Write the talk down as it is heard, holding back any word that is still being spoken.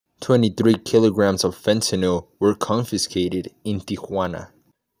23 kilograms of fentanyl were confiscated in Tijuana.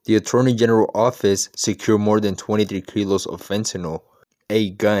 The Attorney General office secured more than 23 kilos of fentanyl,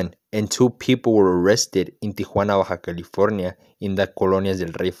 a gun, and 2 people were arrested in Tijuana, Baja California, in the Colonias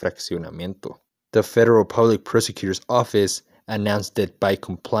del Rey fraccionamiento. The Federal Public Prosecutor's Office announced that by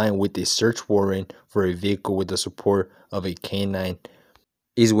complying with a search warrant for a vehicle with the support of a canine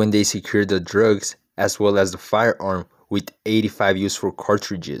is when they secured the drugs as well as the firearm with 85 useful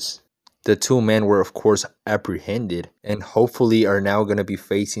cartridges. The 2 men were of course apprehended and hopefully are now going to be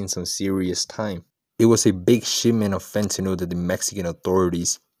facing some serious time. It was a big shipment of fentanyl that the Mexican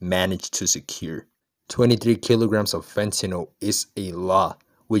authorities managed to secure. 23 kilograms of fentanyl is a lot.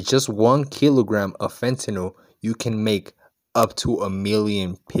 With just 1 kilogram of fentanyl, you can make up to 1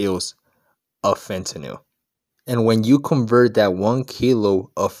 million pills of fentanyl. And when you convert that 1 kilo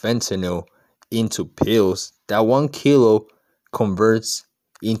of fentanyl into pills, that 1 kilo converts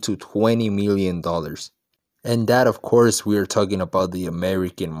into $20 million. And that, of course, we are talking about the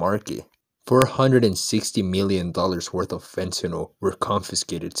American market. $460 million worth of fentanyl were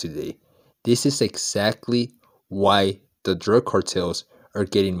confiscated today. This is exactly why the drug cartels are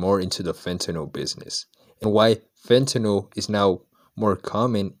getting more into the fentanyl business and why fentanyl is now more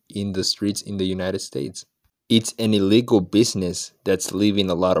common in the streets in the United States. It's an illegal business that's leaving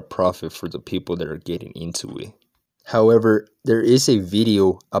a lot of profit for the people that are getting into it. However, there is a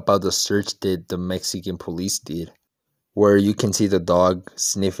video about the search that the Mexican police did where you can see the dog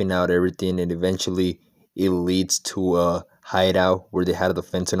sniffing out everything, and eventually it leads to a hideout where they had the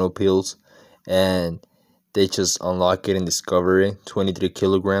fentanyl pills, and they just unlock it and discover it. 23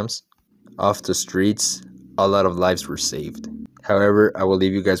 kilograms off the streets. A lot of lives were saved. However, I will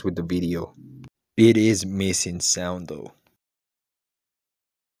leave you guys with the video. It is missing sound though.